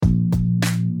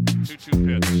2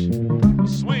 pitch. A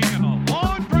swing and a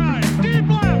long drive. Deep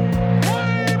left.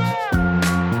 Way back.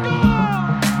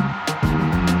 Gone!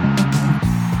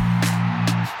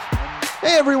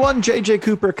 Hey everyone, JJ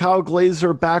Cooper, Kyle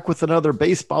Glazer back with another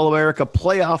Baseball America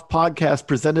playoff podcast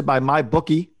presented by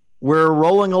MyBookie. We're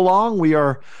rolling along.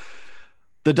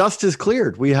 The dust is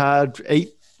cleared. We had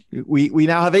 8. We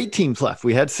now have 8 teams left.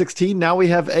 We had 16. Now we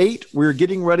have 8. We're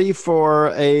getting ready for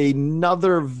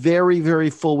another very, very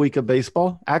full week of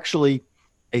baseball. Actually,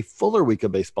 a fuller week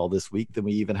of baseball this week than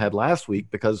we even had last week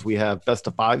because we have best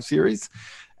of 5 series.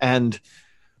 And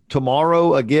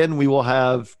tomorrow, again,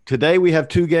 today we have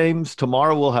 2 games.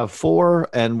 Tomorrow we'll have 4,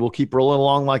 and we'll keep rolling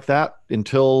along like that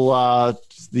until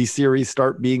these series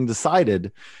start being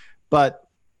decided. But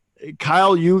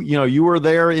Kyle, you were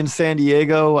there in San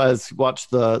Diego as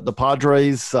watched the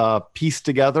Padres piece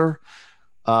together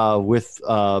with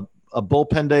a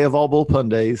bullpen day of all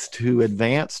bullpen days to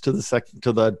advance to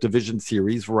the division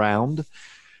series round,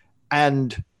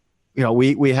 and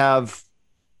we have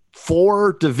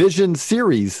 4 division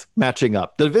series matching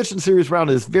up. The division series round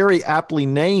is very aptly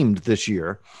named this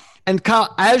year, and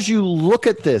Kyle, as you look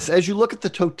at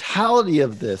the totality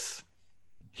of this,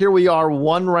 here we are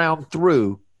 1 round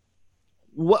through.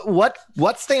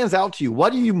 What stands out to you?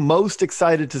 What are you most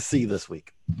excited to see this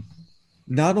week?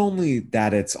 Not only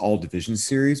that it's all division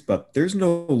series, but there's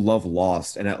no love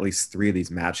lost in at least 3 of these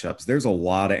matchups. There's a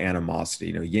lot of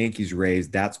animosity. Yankees, Rays,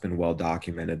 that's been well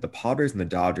documented. The Padres and the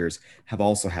Dodgers have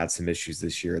also had some issues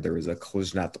this year. There was a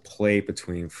collision at the plate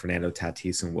between Fernando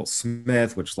Tatis and Will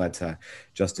Smith, which led to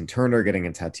Justin Turner getting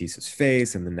in Tatis's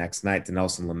face. And the next night,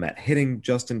 Dinelson Lamet hitting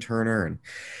Justin Turner. And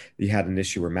you had an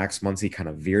issue where Max Muncy kind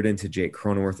of veered into Jake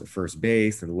Cronenworth at first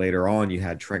base. And later on, you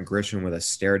had Trent Grisham with a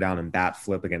stare down and bat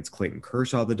flip against Clayton Kershaw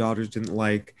the Dodgers didn't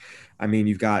like. I mean,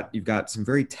 you've got some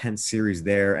very tense series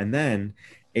there. And then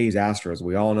A's Astros,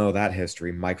 we all know that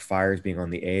history. Mike Fiers being on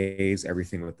the A's,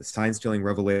 everything with the sign stealing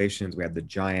revelations. We had the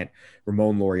giant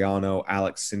Ramon Laureano,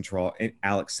 Alex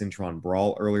Cintron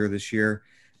brawl earlier this year.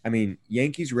 I mean,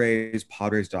 Yankees, Rays,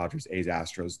 Padres, Dodgers, A's,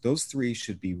 Astros, those 3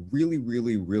 should be really,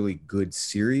 really, really good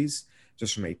series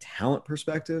just from a talent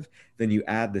perspective. Then you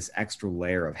add this extra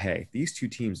layer of, hey, these 2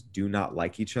 teams do not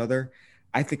like each other.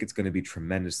 I think it's going to be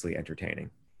tremendously entertaining.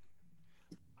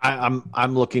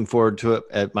 I'm looking forward to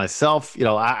it myself.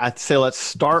 I'd say let's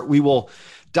start. We will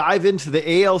dive into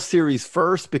the AL series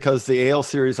first because the AL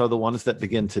series are the ones that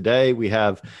begin today. We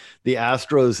have the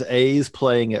Astros A's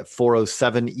playing at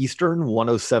 4:07 Eastern,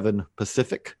 1:07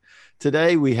 Pacific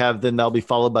today. Then they'll be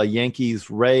followed by Yankees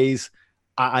Rays.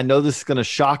 I know this is going to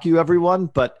shock you, everyone,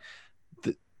 but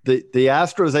the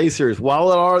Astros A series,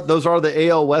 while those are the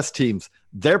AL West teams,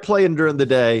 they're playing during the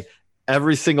day.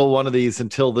 Every single one of these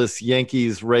until this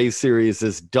Yankees-Rays series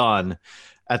is done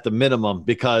at the minimum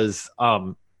because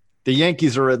the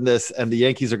Yankees are in this and the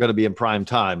Yankees are going to be in prime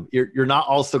time. You're not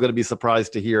also going to be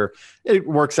surprised to hear it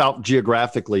works out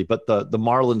geographically, but the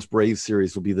Marlins-Braves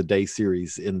series will be the day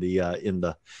series in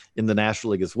the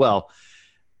National League as well.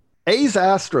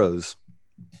 A's-Astros,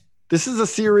 this is a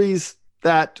series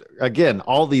that, again,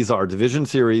 all these are division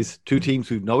series, 2 teams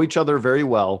who know each other very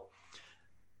well.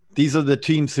 These are the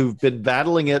teams who've been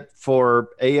battling it for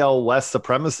AL West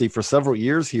supremacy for several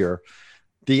years here.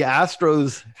 The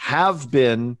Astros have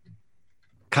been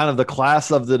kind of the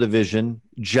class of the division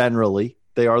generally.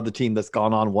 They are the team that's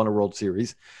gone on, won a World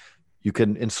Series. You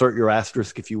can insert your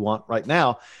asterisk if you want right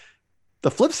now.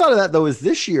 The flip side of that, though, is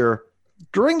this year,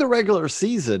 during the regular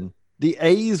season, the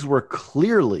A's were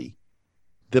clearly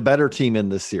the better team in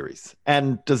this series.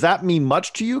 And does that mean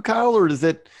much to you, Kyle, or is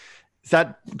that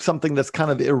something that's kind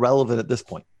of irrelevant at this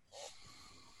point?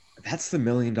 That's the $1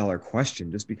 million question,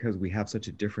 just because we have such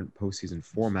a different postseason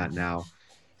format now.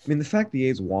 I mean, the fact the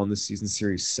A's won the season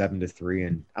series 7-3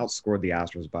 and outscored the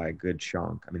Astros by a good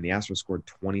chunk. I mean, the Astros scored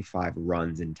 25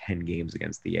 runs in 10 games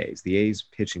against the A's. The A's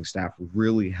pitching staff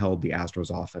really held the Astros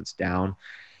offense down.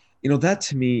 That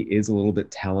to me is a little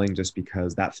bit telling just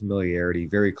because that familiarity,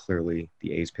 very clearly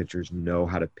the A's pitchers know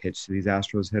how to pitch to these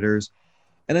Astros hitters.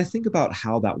 And I think about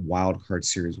how that wild card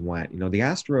series went. The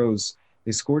Astros,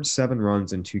 they scored 7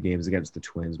 runs in 2 games against the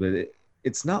Twins, but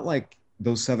it's not like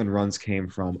those 7 runs came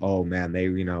from, oh man, they,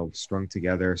 strung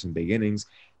together some big innings.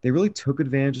 They really took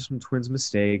advantage of some Twins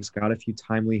mistakes, got a few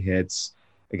timely hits.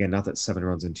 Again, not that 7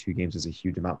 runs in 2 games is a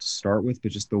huge amount to start with,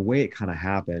 but just the way it kind of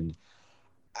happened.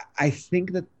 I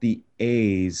think that the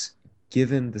A's,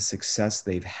 given the success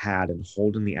they've had in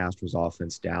holding the Astros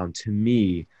offense down, to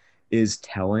me is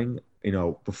telling.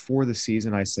 Before the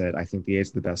season, I said, I think the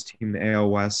A's are the best team in the AL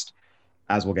West.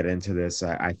 As we'll get into this,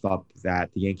 I thought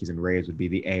that the Yankees and Rays would be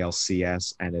the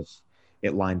ALCS. And if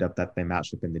it lined up that they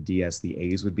matched up in the DS. The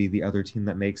A's would be the other team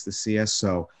that makes the CS.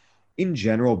 So in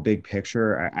general, big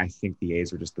picture, I think the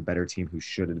A's are just the better team who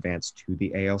should advance to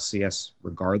the ALCS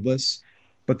regardless.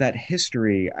 But that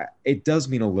history, it does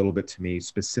mean a little bit to me,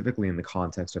 specifically in the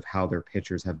context of how their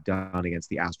pitchers have done against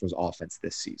the Astros offense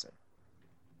this season.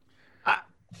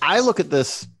 I look at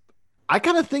this. I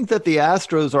kind of think that the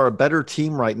Astros are a better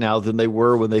team right now than they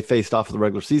were when they faced off in the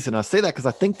regular season. I say that because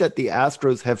I think that the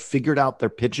Astros have figured out their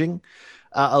pitching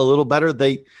a little better.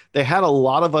 They had a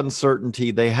lot of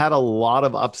uncertainty. They had a lot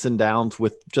of ups and downs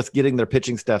with just getting their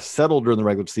pitching staff settled during the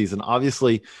regular season.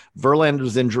 Obviously,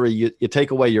 Verlander's injury, you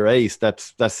take away your ace,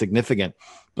 that's significant.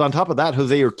 But on top of that,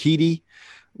 Jose Urquidy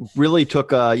really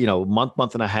took a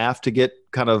month and a half to get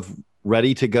kind of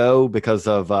ready to go because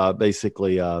of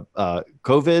basically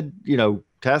COVID,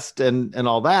 test and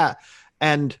all that.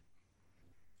 And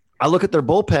I look at their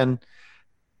bullpen.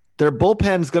 Their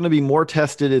bullpen is going to be more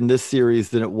tested in this series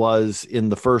than it was in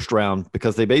the first round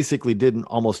because they basically didn't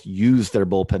almost use their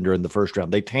bullpen during the first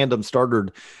round. They tandem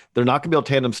started. They're not going to be able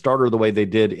to tandem starter the way they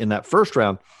did in that first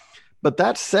round. But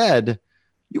that said,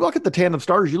 you look at the tandem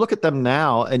starters, you look at them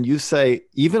now and you say,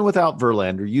 even without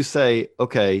Verlander, you say,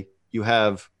 okay, you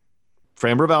have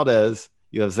Framber Valdez,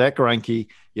 you have Zach Greinke,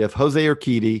 you have Jose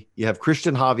Urquidy, you have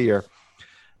Christian Javier.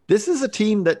 This is a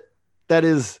team that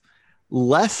is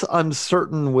less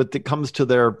uncertain when it comes to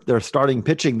their starting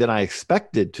pitching than I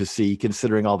expected to see,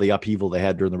 considering all the upheaval they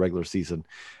had during the regular season.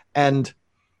 And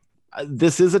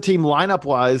this is a team lineup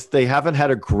wise. They haven't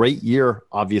had a great year,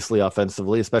 obviously,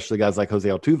 offensively, especially guys like Jose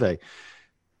Altuve.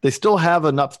 They still have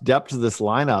enough depth to this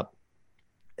lineup.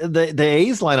 The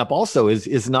A's lineup also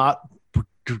is not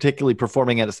particularly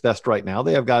performing at its best right now.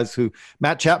 They have guys who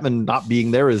Matt Chapman not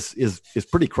being there is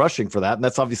pretty crushing for that. And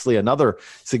that's obviously another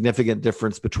significant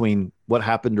difference between what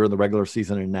happened during the regular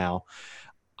season and now.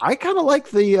 I kind of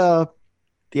like the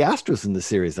Astros in this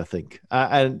series, I think.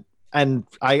 And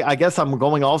I guess I'm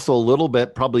going also a little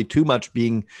bit, probably too much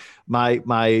being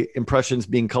my impressions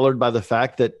being colored by the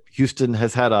fact that Houston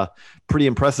has had a pretty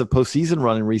impressive postseason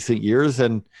run in recent years.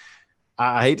 And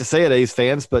I hate to say it, A's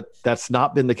fans, but that's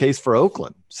not been the case for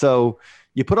Oakland. So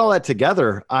you put all that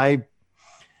together. The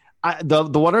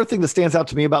one other thing that stands out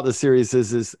to me about this series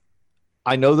is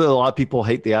I know that a lot of people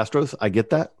hate the Astros. I get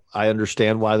that. I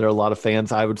understand why there are a lot of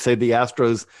fans. I would say the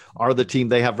Astros are the team.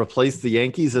 They have replaced the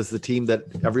Yankees as the team that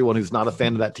everyone who's not a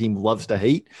fan of that team loves to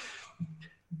hate.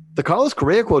 The Carlos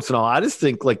Correa quotes and all, I just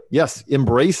think, like, yes,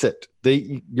 embrace it.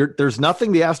 There's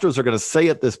nothing the Astros are going to say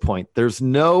at this point. There's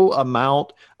no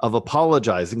amount of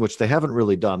apologizing, which they haven't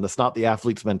really done. That's not the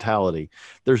athlete's mentality.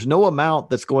 There's no amount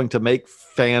that's going to make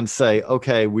fans say,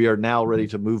 okay, we are now ready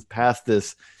to move past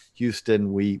this,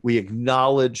 Houston. We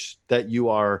acknowledge that you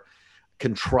are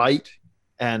contrite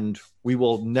and we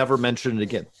will never mention it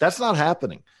again. That's not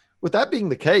happening. With that being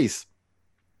the case,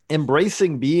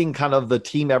 embracing being kind of the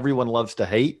team everyone loves to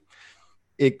hate,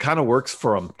 it kind of works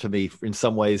for them to me in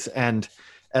some ways. And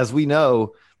as we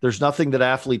know, there's nothing that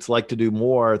athletes like to do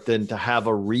more than to have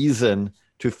a reason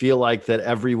to feel like that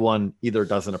everyone either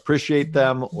doesn't appreciate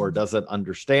them or doesn't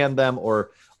understand them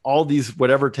or all these,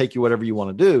 whatever you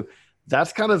want to do.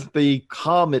 That's kind of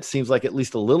become, it seems like at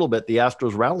least a little bit, the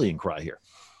Astros rallying cry here.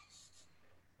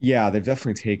 Yeah, they've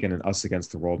definitely taken an us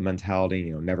against the world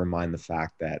mentality, never mind the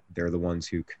fact that they're the ones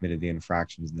who committed the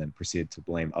infractions and then proceeded to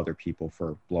blame other people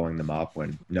for blowing them up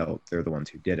when no, they're the ones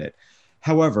who did it.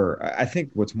 However, I think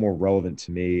what's more relevant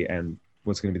to me and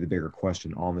what's going to be the bigger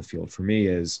question on the field for me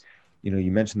is,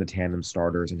 you mentioned the tandem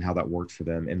starters and how that worked for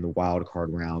them in the wild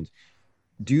card round.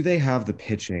 Do they have the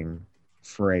pitching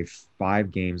for a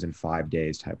 5 games in 5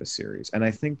 days type of series? And I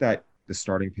think that the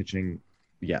starting pitching,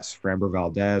 yes, Framber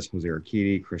Valdez, Jose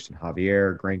Urquidy, Christian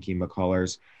Javier, Greinke,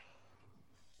 McCullers.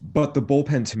 But the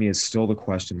bullpen to me is still the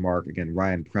question mark. Again,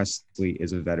 Ryan Presley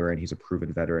is a veteran. He's a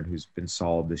proven veteran who's been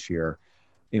solid this year.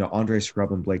 Andre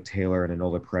Scrub and Blake Taylor and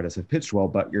Enola Paredes have pitched well,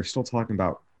 but you're still talking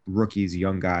about rookies,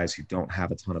 young guys who don't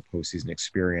have a ton of postseason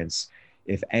experience,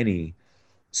 if any.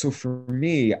 So for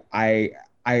me, I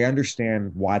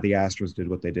understand why the Astros did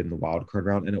what they did in the wild card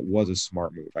round, and it was a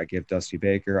smart move. I give Dusty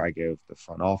Baker, I give the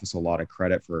front office a lot of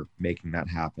credit for making that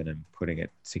happen and putting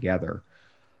it together.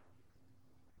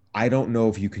 I don't know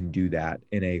if you can do that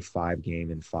in a 5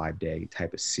 game and 5 day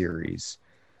type of series.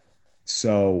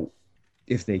 So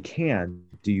if they can,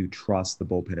 do you trust the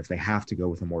bullpen if they have to go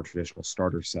with a more traditional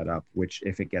starter setup, which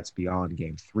if it gets beyond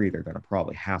game 3, they're going to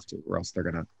probably have to, or else they're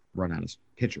going to run out of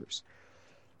pitchers.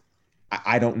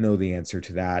 I don't know the answer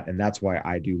to that, and that's why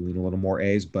I do lean a little more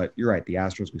A's. But you're right, the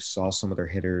Astros, we saw some of their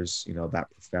hitters, that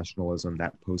professionalism,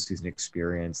 that postseason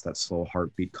experience, that slow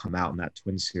heartbeat come out in that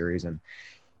Twins series. And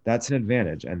that's an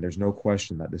advantage. And there's no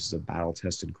question that this is a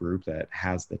battle-tested group that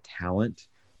has the talent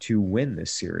to win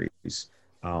this series.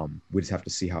 We just have to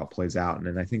see how it plays out. And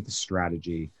then I think the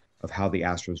strategy of how the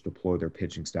Astros deploy their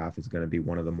pitching staff is going to be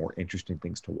one of the more interesting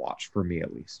things to watch, for me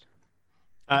at least.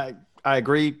 I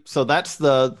agree. So that's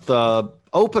the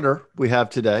opener we have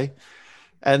today.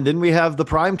 And then we have the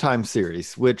primetime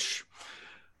series, which,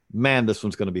 man, this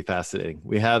one's going to be fascinating.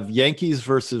 We have Yankees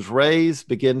versus Rays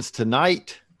begins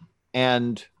tonight.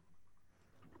 And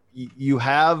you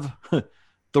have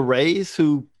the Rays,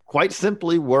 who quite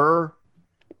simply were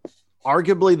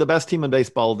arguably the best team in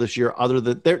baseball this year.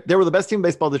 They were the best team in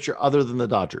baseball this year, other than the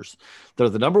Dodgers. They're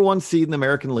the number one seed in the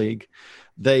American League.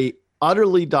 They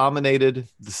utterly dominated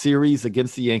the series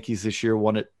against the Yankees this year,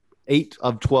 won it 8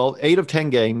 of 10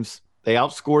 games. They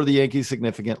outscored the Yankees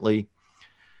significantly.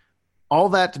 All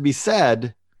that to be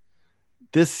said,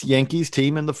 this Yankees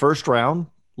team in the first round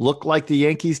looked like the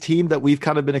Yankees team that we've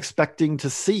kind of been expecting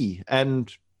to see.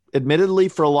 And admittedly,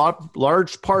 for a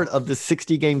large part of the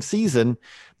 60-game season,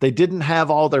 they didn't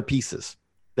have all their pieces.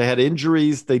 They had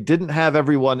injuries. They didn't have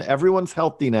everyone. Everyone's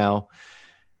healthy now.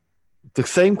 The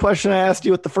same question I asked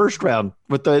you at the first round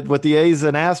with the A's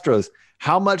and Astros.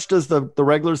 How much does the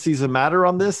regular season matter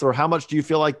on this, or how much do you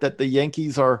feel like that the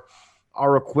Yankees are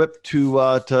equipped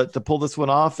to pull this one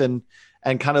off and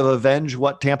kind of avenge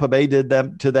what Tampa Bay did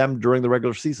to them during the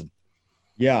regular season?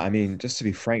 Yeah, I mean, just to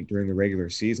be frank, during the regular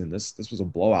season, this was a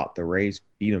blowout. The Rays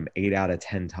beat them 8 out of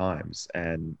 10 times,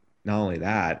 and not only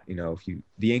that, the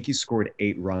Yankees scored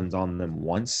 8 runs on them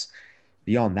once.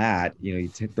 Beyond that, you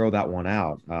throw that one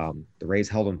out. The Rays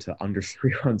held them to under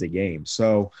 3 runs a game.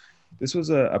 So this was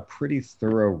a pretty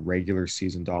thorough regular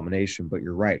season domination. But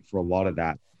you're right, for a lot of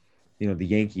that, the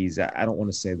Yankees, I don't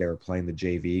want to say they were playing the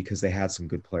JV because they had some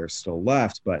good players still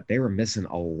left, but they were missing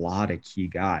a lot of key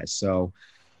guys. So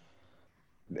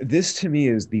this to me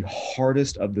is the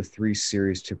hardest of the 3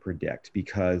 series to predict,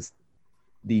 because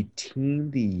the team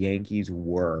the Yankees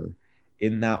were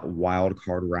in that wild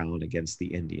card round against the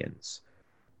Indians,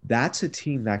 that's a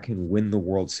team that can win the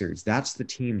World Series. That's the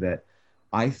team that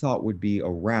I thought would be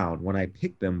around when I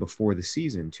picked them before the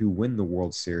season to win the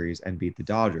World Series and beat the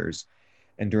Dodgers.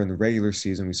 And during the regular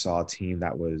season, we saw a team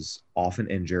that was often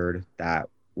injured, that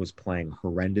was playing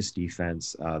horrendous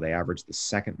defense. They averaged the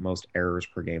second most errors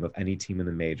per game of any team in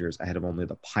the majors, ahead of only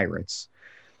the Pirates.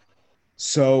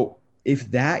 So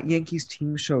if that Yankees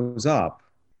team shows up,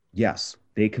 yes,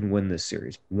 they can win this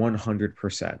series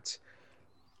 100%.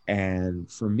 And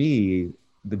for me,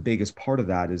 the biggest part of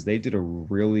that is they did a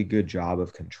really good job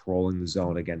of controlling the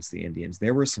zone against the Indians.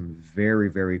 There were some very,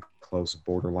 very close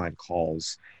borderline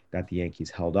calls that the Yankees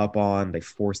held up on. They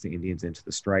forced the Indians into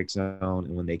the strike zone,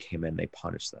 and when they came in, they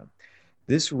punished them.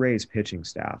 This Rays pitching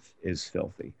staff is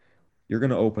filthy. You're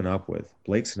going to open up with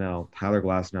Blake Snell, Tyler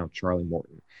Glasnow, Charlie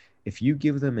Morton. If you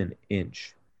give them an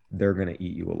inch, they're going to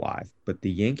eat you alive. But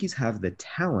the Yankees have the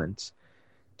talent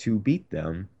to beat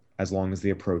them as long as the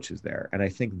approach is there. And I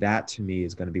think that, to me,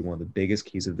 is going to be one of the biggest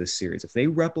keys of this series. If they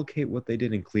replicate what they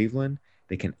did in Cleveland,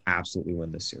 they can absolutely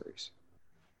win this series.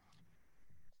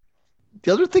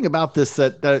 The other thing about this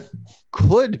that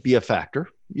could be a factor,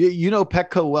 you know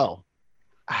Petco well.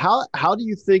 How do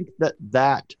you think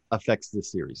that affects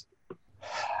this series?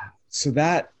 So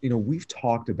that, we've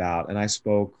talked about, and I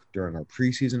spoke during our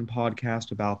preseason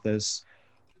podcast about this.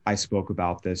 I spoke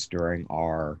about this during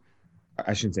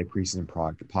I shouldn't say preseason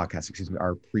podcast,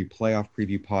 our pre-playoff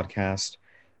preview podcast,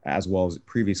 as well as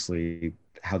previously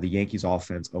how the Yankees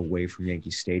offense away from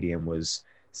Yankee Stadium was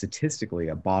statistically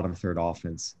a bottom third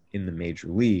offense in the major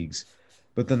leagues.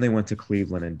 But then they went to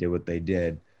Cleveland and did what they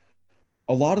did.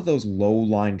 A lot of those low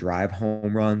line drive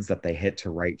home runs that they hit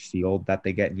to right field that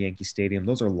they get in Yankee Stadium,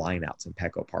 those are lineouts in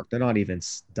Petco Park. They're not even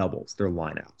doubles, they're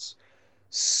lineouts.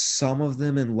 Some of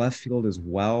them in left field as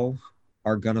well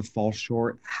are going to fall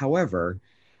short. However,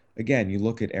 again, you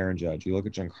look at Aaron Judge, you look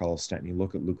at Giancarlo Stanton, you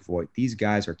look at Luke Voit. These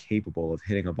guys are capable of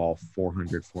hitting a ball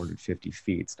 400, 450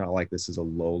 feet. It's not like this is a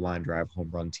low line drive home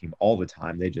run team all the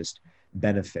time. They just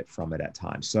benefit from it at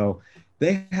times. So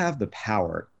they have the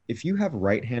power. If you have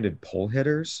right-handed pull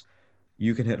hitters,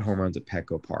 you can hit home runs at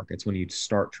Petco Park. It's when you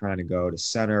start trying to go to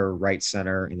center, right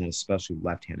center, and then especially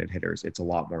left-handed hitters, it's a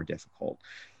lot more difficult.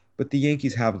 But the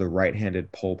Yankees have the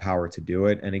right-handed pull power to do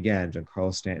it. And again,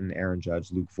 Giancarlo Stanton, Aaron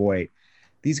Judge, Luke Voit,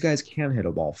 these guys can hit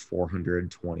a ball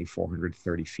 420,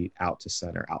 430 feet out to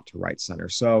center, out to right center.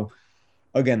 So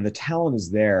again, the talent is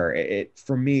there.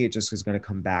 For me, it just is going to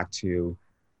come back to,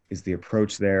 is the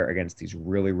approach there against these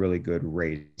really, really good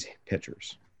Rays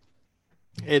pitchers?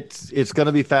 It's going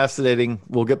to be fascinating.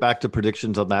 We'll get back to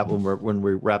predictions on that when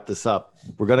we wrap this up.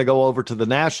 We're going to go over to the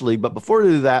National League, but before we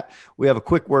do that, we have a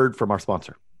quick word from our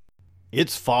sponsor.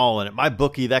 It's fall, and at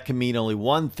MyBookie, that can mean only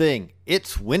one thing.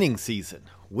 It's winning season.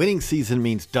 Winning season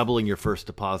means doubling your first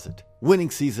deposit. Winning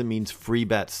season means free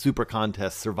bets, super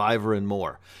contests, Survivor, and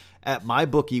more. At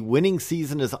MyBookie, winning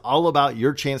season is all about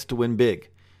your chance to win big.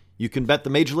 You can bet the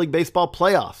Major League Baseball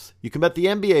playoffs. You can bet the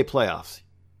NBA playoffs.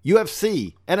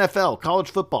 UFC, NFL, college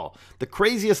football. The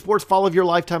craziest sports fall of your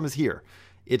lifetime is here.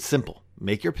 It's simple.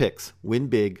 Make your picks, win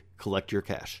big, collect your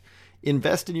cash.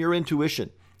 Invest in your intuition.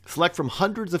 Select from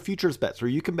hundreds of futures bets, or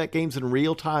you can bet games in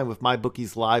real time with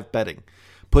MyBookie's live betting.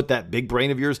 Put that big brain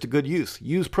of yours to good use.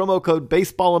 Use promo code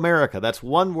BaseballAmerica, that's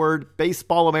one word,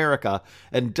 BaseballAmerica,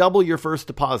 and double your first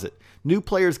deposit. New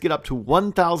players get up to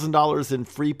 $1,000 in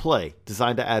free play,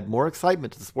 designed to add more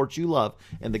excitement to the sports you love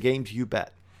and the games you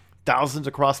bet. Thousands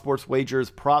of cross-sports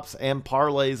wagers, props, and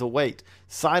parlays await.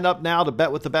 Sign up now to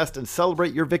bet with the best and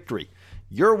celebrate your victory.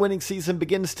 Your winning season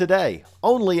begins today,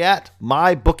 only at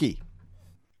MyBookie.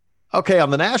 Okay, on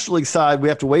the National League side, we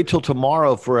have to wait till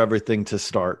tomorrow for everything to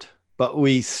start. But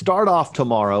we start off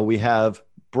tomorrow. We have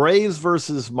Braves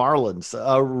versus Marlins,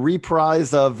 a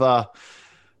reprise of a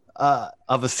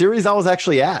series I was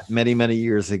actually at many, many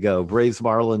years ago. Braves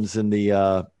Marlins in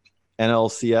the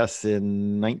NLCS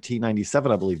in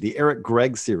 1997, I believe. The Eric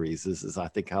Gregg series is I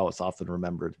think, how it's often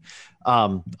remembered,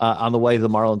 on the way to the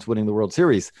Marlins winning the World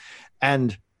Series.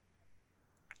 And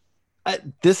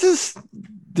this is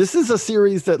a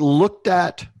series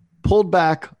that pulled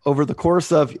back over the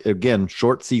course of, again,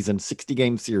 short season,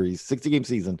 60-game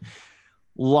season.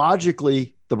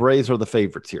 Logically, the Braves are the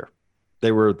favorites here.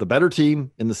 They were the better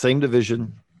team in the same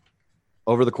division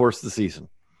over the course of the season.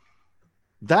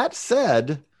 That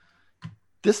said,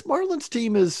 this Marlins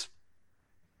team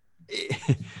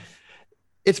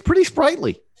it's pretty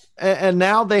sprightly. And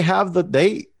now they have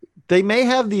they may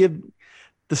have the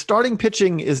starting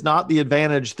pitching is not the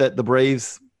advantage that the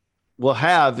Braves will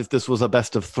have if this was a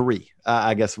best of three,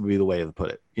 I guess would be the way to put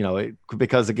it.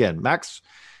 Because again, Max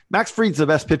Fried's the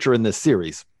best pitcher in this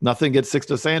series. Nothing against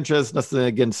Sixto Sanchez, nothing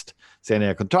against Sandy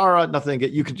Alcantara,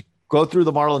 you could go through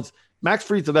the Marlins. Max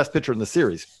Fried's the best pitcher in the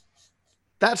series.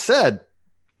 That said,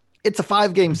 it's a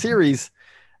 5-game series.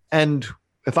 And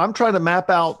if I'm trying to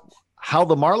map out how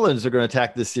the Marlins are going to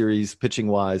attack this series pitching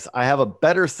wise, I have a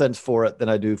better sense for it than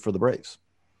I do for the Braves.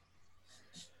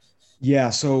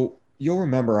 Yeah. So you'll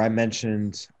remember I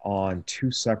mentioned on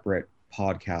 2 separate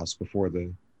podcasts before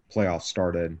the playoffs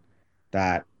started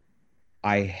that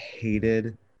I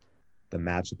hated the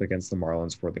matchup against the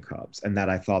Marlins for the Cubs, and that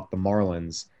I thought the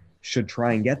Marlins should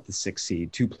try and get the 6th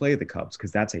seed to play the Cubs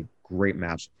because that's a great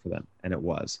matchup for them. And it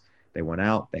was. They went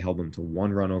out, they held them to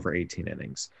 1 run over 18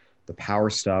 innings. The power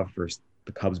stuff versus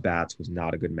the Cubs bats was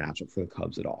not a good matchup for the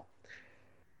Cubs at all.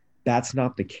 That's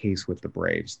not the case with the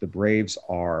Braves. The Braves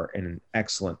are an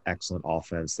excellent, excellent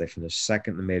offense. They finished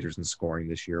second in the majors in scoring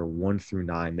this year, 1 through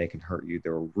 9. They can hurt you.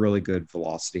 They're a really good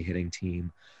velocity hitting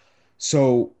team.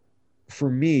 So for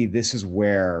me, this is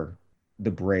where the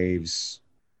Braves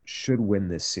should win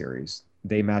this series.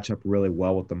 They match up really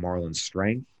well with the Marlins'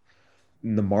 strength.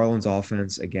 And the Marlins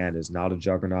offense, again, is not a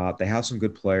juggernaut. They have some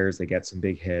good players. They get some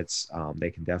big hits.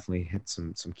 They can definitely hit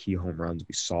some key home runs.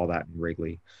 We saw that in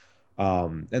Wrigley.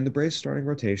 And the Braves starting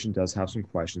rotation does have some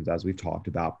questions, as we've talked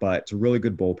about, but it's a really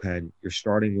good bullpen. You're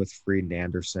starting with Fried and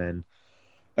Anderson.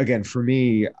 Again, for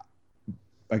me,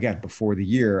 before the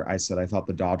year, I said I thought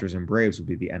the Dodgers and Braves would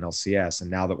be the NLCS. And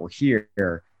now that we're here,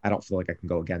 I don't feel like I can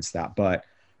go against that. But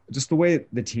just the way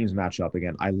the teams match up,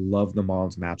 again, I love the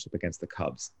Marlins matchup against the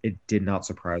Cubs. It did not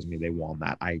surprise me they won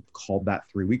that. I called that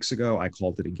 3 weeks ago. I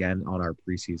called it again on our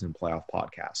preseason playoff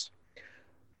podcast.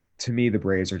 To me, the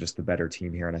Braves are just the better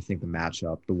team here. And I think the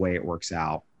matchup, the way it works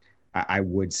out, I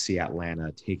would see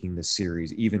Atlanta taking the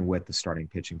series, even with the starting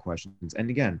pitching questions. And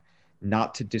again,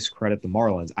 not to discredit the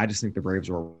Marlins, I just think the Braves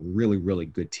are a really, really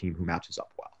good team who matches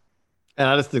up well. And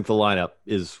I just think the lineup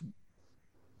is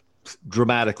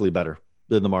dramatically better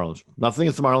than the Marlins. Nothing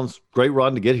against the Marlins. Great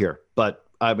run to get here. But,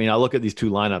 I mean, I look at these 2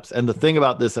 lineups. And the thing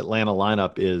about this Atlanta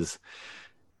lineup is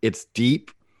it's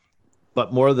deep.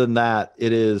 But more than that,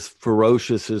 it is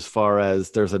ferocious as far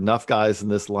as there's enough guys in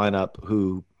this lineup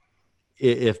who,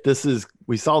 if this is,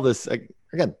 we saw this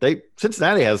again,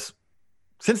 Cincinnati has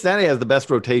the best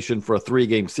rotation for a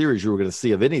 3-game series you were going to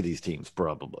see of any of these teams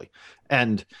probably.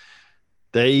 And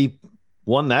they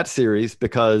won that series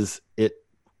because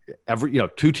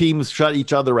 2 teams shut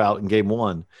each other out in game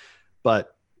 1,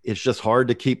 but it's just hard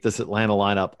to keep this Atlanta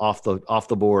lineup off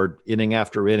the board inning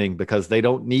after inning because they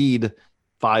don't need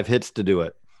 5 hits to do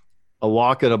it. a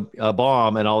walk and a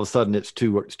bomb, and all of a sudden it's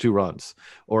two runs,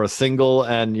 or a single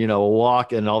and a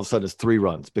walk, and all of a sudden it's 3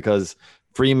 runs because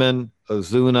Freeman,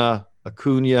 Ozuna,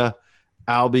 Acuna,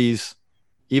 Albies,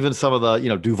 even some of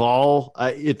the Duvall.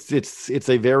 It's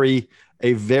a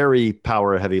very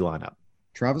power heavy lineup.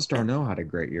 Travis d'Arnaud had a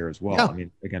great year as well. Yeah. I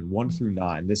mean, again,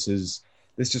 1-9. This is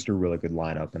just a really good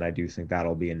lineup, and I do think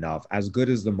that'll be enough. As good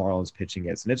as the Marlins pitching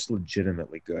is, and it's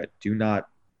legitimately good. Do not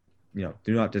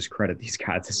discredit these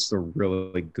guys. This is a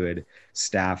really good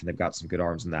staff, and they've got some good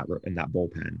arms in that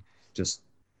bullpen. Just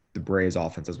the Braves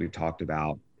offense, as we've talked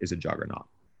about, is a juggernaut.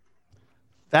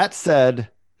 That said,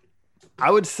 I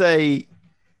would say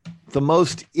the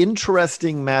most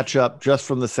interesting matchup, just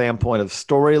from the standpoint of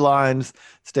storylines,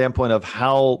 standpoint of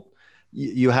how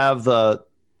you have the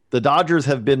Dodgers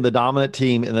have been the dominant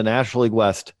team in the National League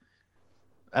West.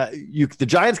 The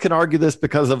Giants can argue this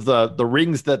because of the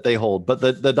rings that they hold, but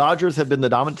the Dodgers have been the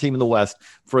dominant team in the West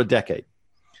for a decade.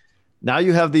 Now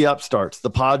you have the upstarts, the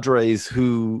Padres,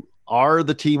 who are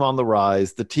the team on the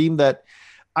rise, the team that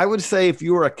I would say if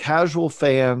you were a casual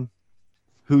fan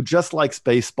who just likes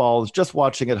baseball, is just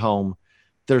watching at home,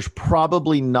 there's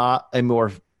probably not a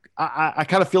more I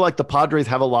kind of feel like the Padres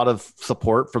have a lot of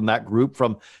support from that group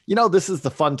from, this is the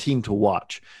fun team to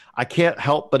watch. I can't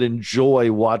help but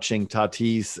enjoy watching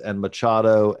Tatis and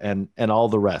Machado and all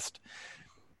the rest.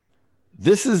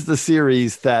 This is the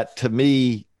series that to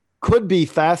me could be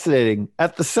fascinating.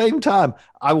 At the same time,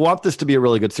 I want this to be a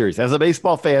really good series. As a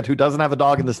baseball fan who doesn't have a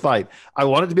dog in this fight, I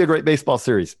want it to be a great baseball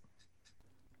series.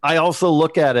 I also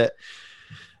look at it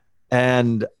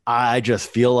and I just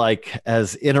feel like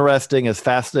as interesting, as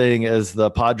fascinating as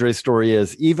the Padres story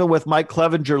is, even with Mike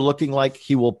Clevenger looking like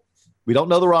he will, we don't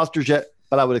know the rosters yet,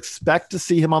 but I would expect to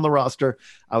see him on the roster.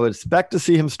 I would expect to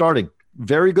see him starting.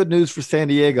 Very good news for San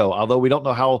Diego, although we don't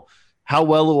know how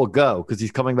well it will go because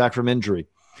he's coming back from injury.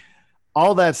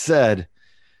 All that said,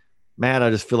 man, I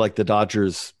just feel like the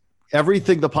Dodgers,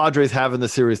 everything the Padres have in the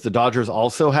series, the Dodgers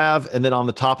also have. And then on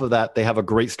the top of that, they have a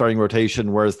great starting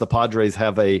rotation, whereas the Padres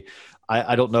have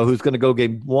I don't know who's going to go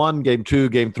game 1, game 2,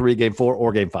 game 3, game 4,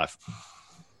 or game 5.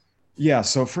 Yeah,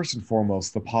 so first and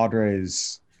foremost, the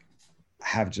Padres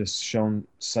have just shown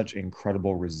such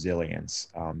incredible resilience.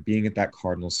 Being at that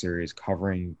Cardinals series,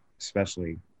 covering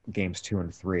especially games 2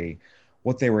 and 3,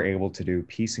 what they were able to do,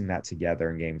 piecing that together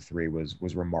in game 3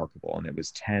 was remarkable, and it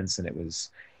was tense, and it was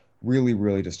really,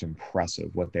 really just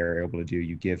impressive what they were able to do.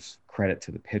 You give credit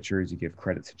to the pitchers, you give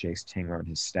credit to Jace Tingler and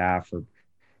his staff for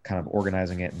kind of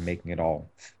organizing it and making all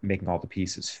the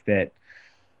pieces fit.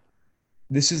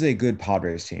 This is a good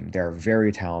Padres team. They're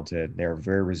very talented, they're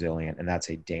very resilient, and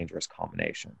that's a dangerous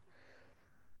combination.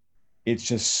 It's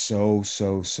just so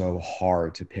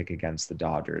hard to pick against the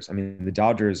Dodgers. I mean, the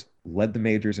Dodgers led the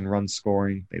majors in run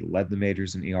scoring. They led the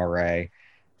majors in ERA.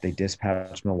 They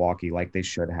dispatched Milwaukee like they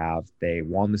should have. They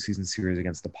won the season series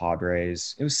against the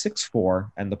Padres. It was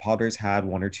 6-4, and the Padres had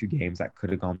 1 or 2 games that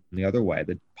could have gone the other way.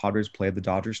 The Padres played the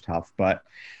Dodgers tough, but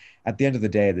at the end of the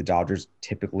day, the Dodgers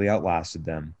typically outlasted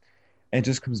them. And it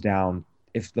just comes down,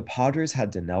 if the Padres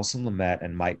had Dinelson Lamet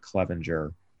and Mike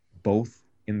Clevenger both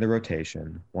in the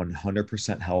rotation,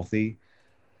 100% healthy,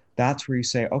 that's where you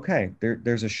say, okay,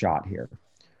 there's a shot here.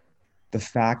 The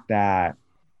fact that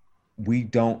we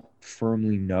don't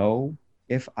firmly know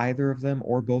if either of them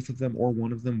or both of them or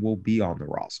one of them will be on the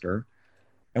roster,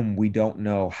 and we don't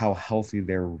know how healthy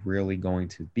they're really going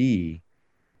to be,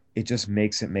 it just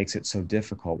makes it so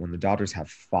difficult when the Dodgers have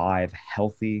 5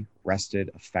 healthy, rested,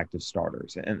 effective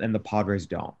starters, and the Padres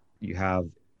don't. You have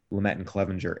Lamet and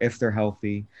Clevenger if they're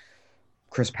healthy.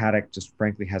 Chris Paddock just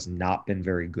frankly has not been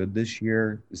very good this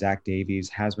year. Zach Davies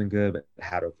has been good, but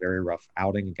had a very rough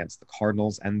outing against the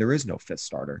Cardinals, and there is no 5th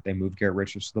starter. They moved Garrett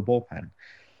Richards to the bullpen.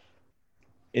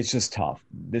 It's just tough.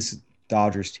 This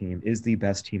Dodgers team is the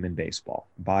best team in baseball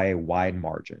by a wide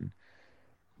margin.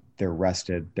 They're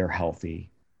rested. They're healthy.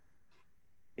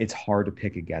 It's hard to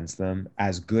pick against them,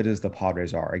 as good as the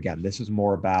Padres are. Again, this is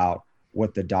more about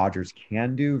what the Dodgers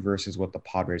can do versus what the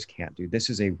Padres can't do. This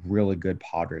is a really good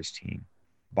Padres team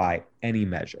by any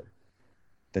measure.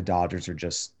 The Dodgers are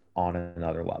just on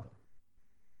another level.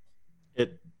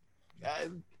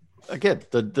 Again,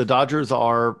 the Dodgers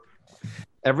are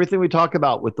everything we talk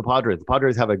about with the Padres. The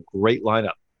Padres have a great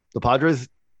lineup. The Padres,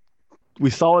 we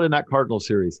saw it in that Cardinals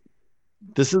series.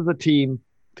 This is the team.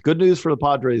 The good news for the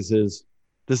Padres is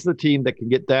this is a team that can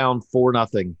get down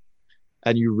 4-0,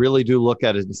 and you really do look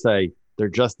at it and say they're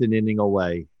just an inning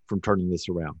away from turning this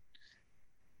around.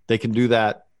 They can do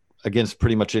that against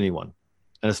pretty much anyone.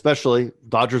 And especially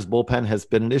Dodgers bullpen has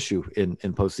been an issue in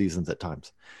postseasons at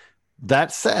times.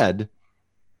 That said,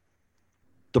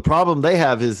 The problem they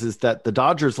have is that the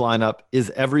Dodgers lineup is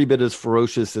every bit as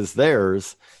ferocious as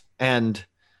theirs. And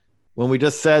when we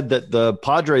just said that the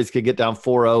Padres could get down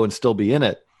 4-0 and still be in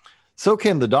it, so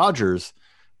can the Dodgers.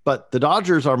 But the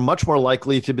Dodgers are much more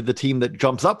likely to be the team that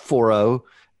jumps up 4-0,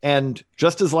 and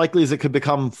just as likely as it could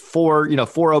become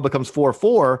 4-0 becomes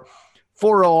 4-4,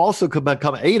 4-0 also could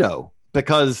become 8-0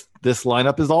 because this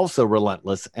lineup is also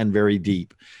relentless and very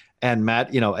deep. And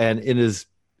Matt, and it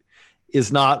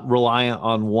is not reliant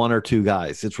on one or two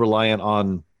guys. It's reliant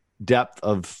on depth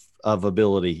of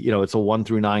ability. It's a 1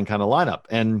 through 9 kind of lineup.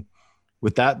 And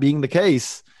with that being the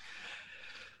case,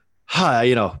 I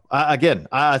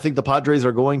think the Padres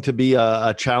are going to be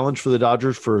a challenge for the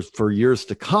Dodgers for years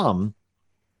to come.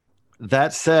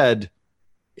 That said,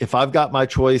 if I've got my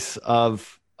choice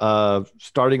of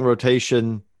starting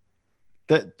rotation,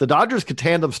 that the Dodgers could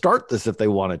tandem start this if they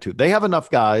wanted to. They have enough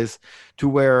guys to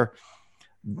where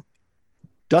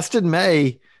Dustin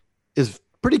May is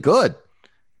pretty good.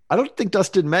 I don't think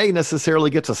Dustin May necessarily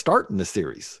gets a start in this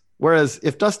series. Whereas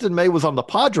if Dustin May was on the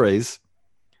Padres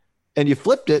and you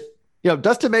flipped it,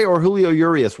 Dustin May or Julio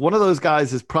Urias, one of those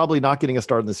guys is probably not getting a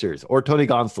start in the series, or Tony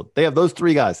Gonsolin. They have those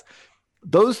three guys.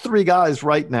 Those three guys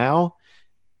right now,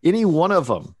 any one of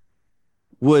them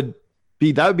would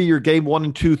be your game 1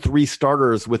 and 2, 3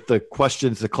 starters with the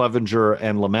questions to Clevenger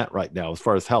and Lamet right now as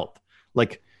far as health.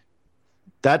 Like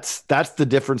that's the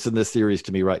difference in this series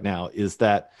to me right now is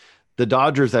that the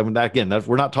Dodgers, and again,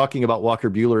 we're not talking about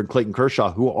Walker Buehler and Clayton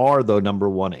Kershaw, who are the number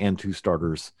 1 and 2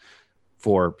 starters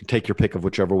for take your pick of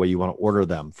whichever way you want to order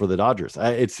them for the Dodgers.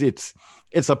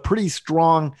 It's a pretty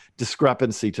strong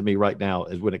discrepancy to me right now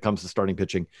when it comes to starting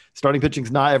pitching. Starting pitching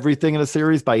is not everything in a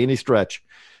series by any stretch,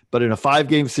 but in a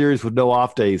 5-game series with no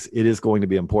off days, it is going to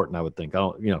be important, I would think.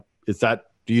 Do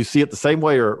you see it the same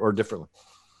way or differently?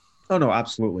 Oh, no,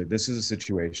 absolutely. This is a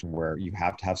situation where you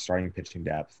have to have starting pitching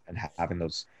depth, and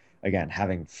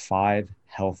having 5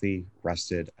 healthy,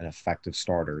 rested, and effective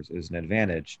starters is an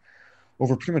advantage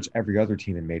over pretty much every other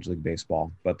team in Major League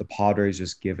Baseball. But the Padres,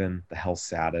 just given the health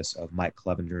status of Mike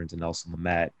Clevenger and Nelson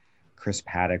Lamet, Chris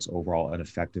Paddock's overall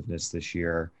ineffectiveness this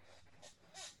year,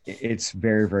 it's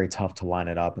very, very tough to line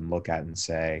it up and look at and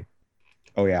say,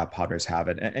 oh, yeah, Padres have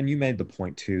it. And you made the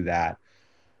point, too, that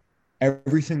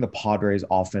everything the Padres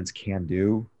offense can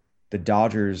do, the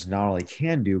Dodgers not only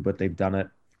can do, but they've done it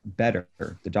better.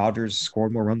 The Dodgers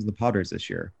scored more runs than the Padres this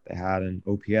year. They had an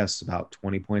OPS about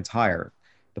 20 points higher.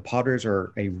 The Padres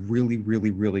are a really,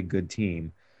 really, really good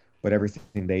team, but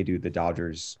everything they do, the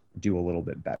Dodgers do a little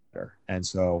bit better. And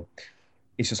so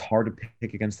it's just hard to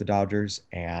pick against the Dodgers,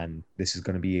 and this is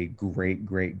going to be a great,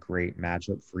 great, great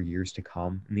matchup for years to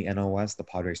come in the NOS. The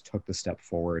Padres took the step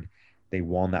forward. They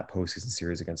won that postseason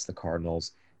series against the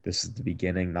Cardinals. This is the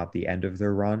beginning, not the end of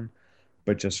their run,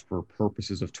 but just for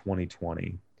purposes of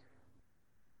 2020,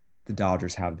 the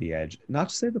Dodgers have the edge. Not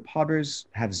to say the Padres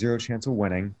have zero chance of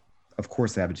winning. Of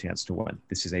course they have a chance to win.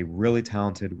 This is a really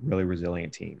talented, really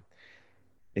resilient team.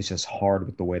 It's just hard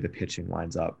with the way the pitching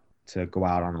lines up to go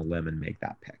out on a limb and make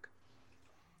that pick.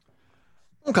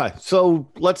 Okay, so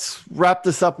let's wrap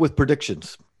this up with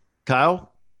predictions.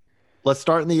 Kyle, let's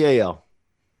start in the AL.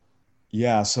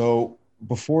 Yeah, so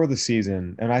before the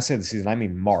season, and I say the season, I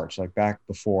mean March, like back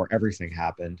before everything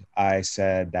happened, I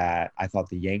said that I thought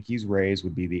the Yankees-Rays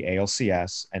would be the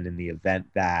ALCS, and in the event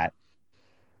that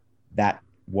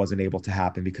wasn't able to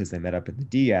happen because they met up in the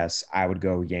DS, I would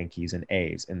go Yankees and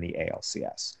A's in the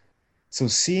ALCS. So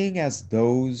seeing as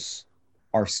those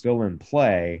are still in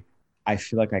play, I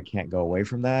feel like I can't go away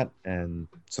from that. And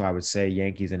so I would say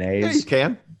Yankees and A's. Yeah, you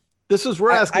can.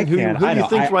 We're asking who do you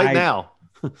think right now?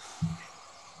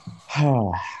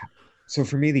 So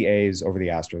for me, the A's over the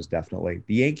Astros, definitely.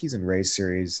 The Yankees and Rays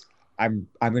series, I'm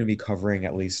going to be covering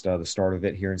at least the start of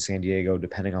it here in San Diego.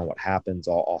 Depending on what happens,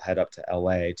 I'll head up to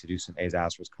LA to do some A's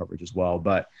Astros coverage as well.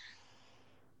 But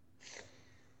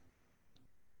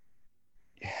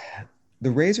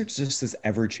the Rays are just this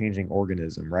ever-changing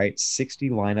organism, right? 60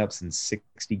 lineups in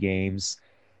 60 games.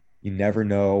 You never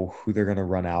know who they're going to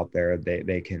run out there.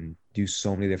 They can do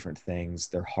so many different things.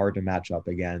 They're hard to match up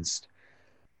against.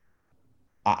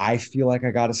 I feel like I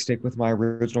got to stick with my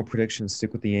original prediction,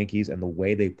 stick with the Yankees, and the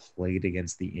way they played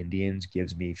against the Indians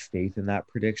gives me faith in that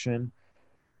prediction.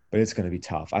 But it's going to be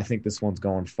tough. I think this one's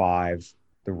going 5.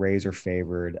 The Rays are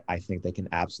favored. I think they can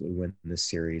absolutely win this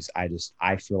series.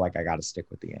 I feel like I got to stick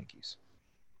with the Yankees.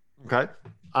 Okay.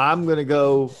 I'm going to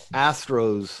go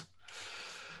Astros.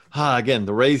 Again,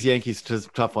 the Rays-Yankees is a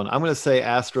tough one. I'm going to say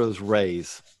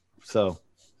Astros-Rays. So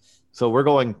we're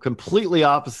going completely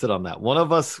opposite on that. One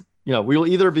of us, we'll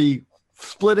either be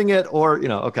splitting it or,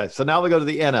 okay. So now we go to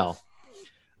the NL.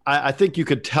 I think you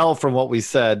could tell from what we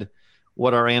said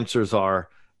what our answers are.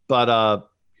 But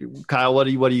Kyle, what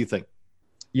do you think?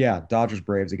 Yeah, Dodgers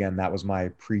Braves again. That was my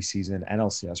preseason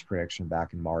NLCS prediction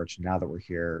back in March. Now that we're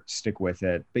here, stick with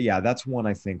it. But yeah, that's one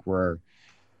I think where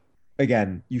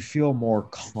again you feel more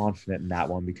confident in that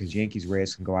one because Yankees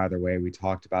Rays can go either way. We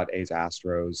talked about A's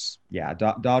Astros. Yeah,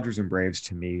 Dodgers and Braves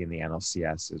to me in the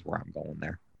NLCS is where I'm going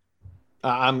there.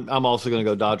 I'm also going to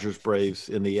go Dodgers Braves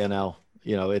in the NL.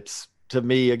 It's to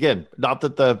me again, not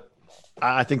that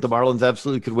I think the Marlins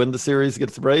absolutely could win the series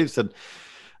against the Braves, and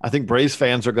I think Braves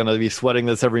fans are going to be sweating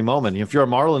this every moment. If you're a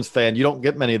Marlins fan, you don't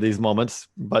get many of these moments.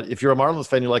 But if you're a Marlins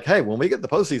fan, you're like, hey, when we get to the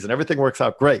postseason, everything works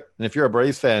out great. And if you're a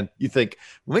Braves fan, you think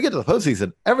when we get to the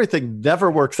postseason, everything never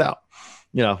works out.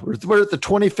 We're at the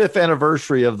 25th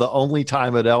anniversary of the only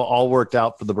time it all worked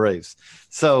out for the Braves.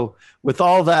 So with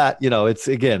all that, it's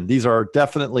again, these are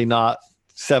definitely not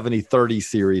 70-30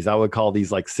 series. I would call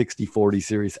these like 60-40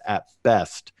 series at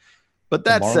best. But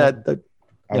that said,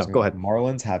 go ahead.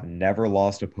 Marlins have never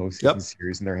lost a postseason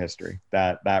series in their history.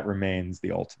 That remains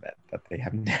the ultimate. That they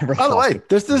have never. By the way,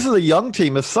 this is a young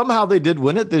team. If somehow they did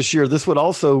win it this year, this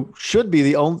should be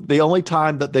the only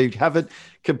time that they haven't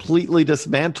completely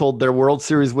dismantled their World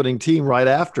Series winning team right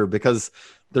after, because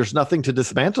there's nothing to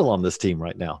dismantle on this team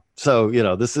right now. So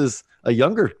this is a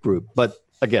younger group. But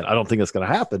again, I don't think it's going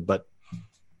to happen. But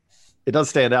it does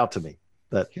stand out to me.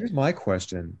 Here's my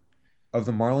question: of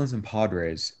the Marlins and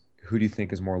Padres, who do you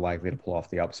think is more likely to pull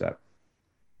off the upset?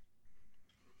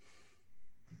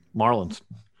 Marlins.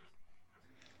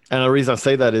 And the reason I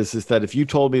say that is that if you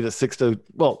told me that Sixto,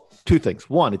 well, two things.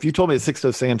 One, if you told me that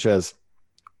Sixto Sanchez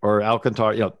or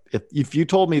Alcantara, if you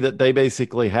told me that they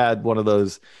basically had one of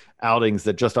those outings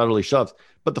that just utterly shoves.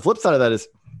 But the flip side of that is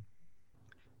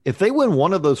if they win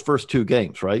one of those first two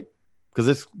games, right?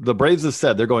 Because the Braves have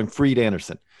said they're going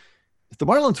Fried-Anderson. If the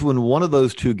Marlins win one of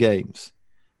those two games,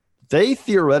 they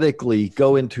theoretically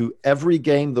go into every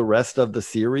game the rest of the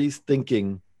series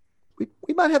thinking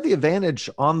we might have the advantage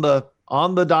on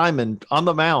the diamond, on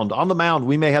the mound.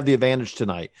 We may have the advantage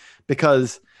tonight,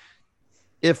 because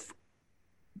if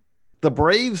the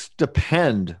Braves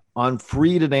depend on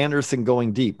Fried and Anderson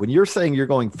going deep, when you're saying you're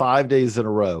going 5 days in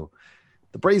a row,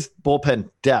 the Braves bullpen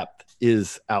depth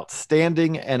is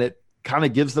outstanding, and it kind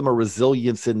of gives them a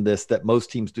resilience in this that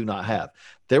most teams do not have.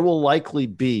 There will likely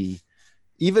be,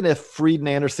 even if Fried and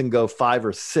Anderson go 5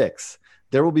 or 6,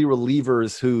 there will be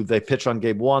relievers who they pitch on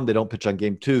game 1, they don't pitch on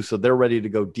game 2, so they're ready to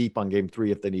go deep on game 3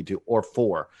 if they need to, or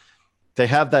 4. They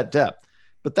have that depth.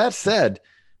 But that said,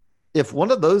 if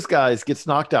one of those guys gets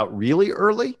knocked out really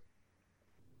early,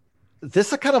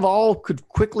 this kind of all could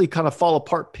quickly kind of fall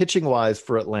apart pitching-wise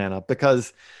for Atlanta,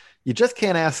 because you just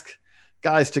can't ask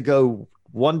guys to go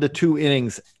 1 to 2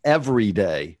 innings every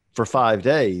day for 5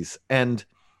 days. And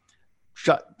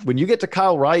when you get to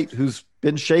Kyle Wright, who's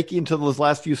been shaky until those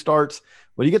last few starts,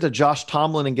 when you get to Josh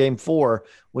Tomlin in game 4,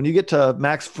 when you get to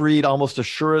Max Fried, almost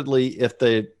assuredly, if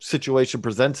the situation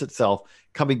presents itself,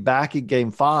 coming back in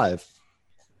game 5,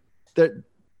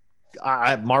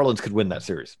 Marlins could win that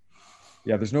series.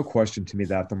 Yeah, there's no question to me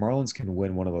that the Marlins can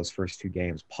win one of those first 2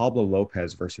 games. Pablo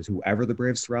Lopez versus whoever the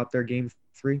Braves throw out their game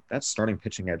 3, that's starting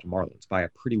pitching edge Marlins by a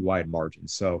pretty wide margin.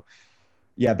 So,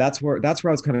 yeah, that's where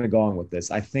I was kind of going with this.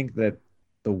 I think that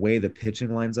the way the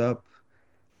pitching lines up,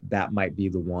 that might be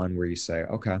the one where you say,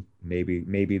 okay,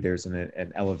 maybe there's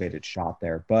an elevated shot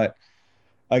there. But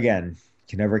again,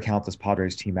 can never count this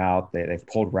Padres team out. They've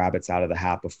pulled rabbits out of the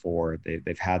hat before.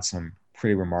 They've had some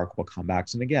pretty remarkable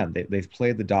comebacks. And again, they've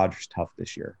played the Dodgers tough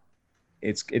this year.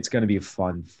 It's going to be a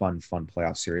fun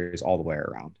playoff series all the way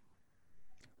around.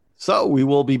 So we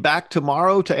will be back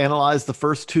tomorrow to analyze the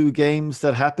first 2 games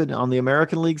that happened on the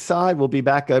American League side. We'll be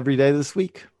back every day this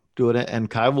week doing it. And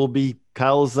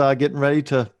Kyle's getting ready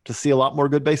to see a lot more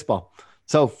good baseball.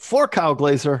 So for Kyle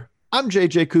Glazer, I'm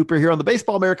JJ Cooper here on the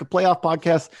Baseball America Playoff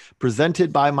Podcast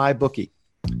presented by MyBookie.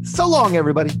 So long,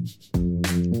 everybody.